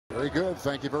Very good.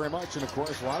 Thank you very much. And, of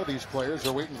course, a lot of these players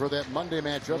are waiting for that Monday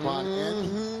matchup on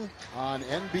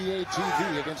NBA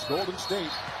TV against Golden State.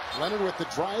 Leonard with the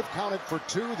drive, counted for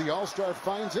two. The All-Star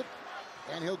finds it,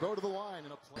 and he'll go to the line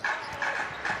in a play.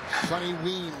 Sonny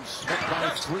Weems hit by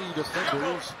three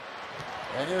defenders.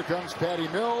 And here comes Patty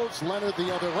Mills. Leonard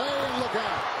the other way, and look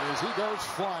out as he goes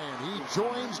flying. He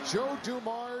joins Joe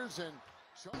Dumars and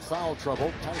foul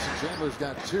trouble. Tyson Chandler's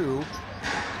got two.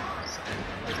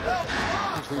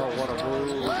 Oh, what a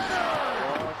move.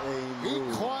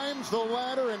 He climbs the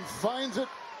ladder and finds it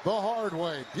the hard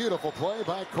way. Beautiful play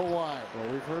by Kawhi.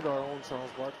 Well, we've heard our own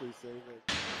Charles Barkley say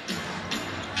that.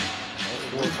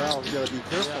 Four fouls, you got to be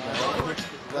careful now.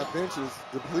 That bench is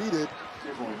depleted.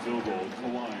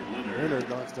 Leonard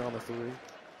knocks down a three.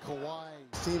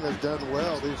 Kawhi's team has done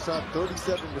well. They've shot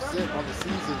 37% on the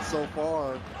season so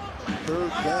far. Third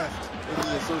best in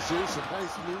the association.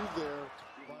 Nice move there.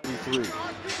 3.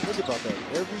 Think about that.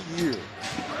 Every year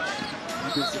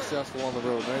you've been successful on the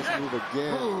road. Nice move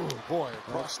again. Oh, boy,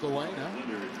 across the lane, huh?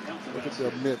 Look at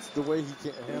the mitts. The way he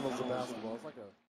handles the basketball. It's like a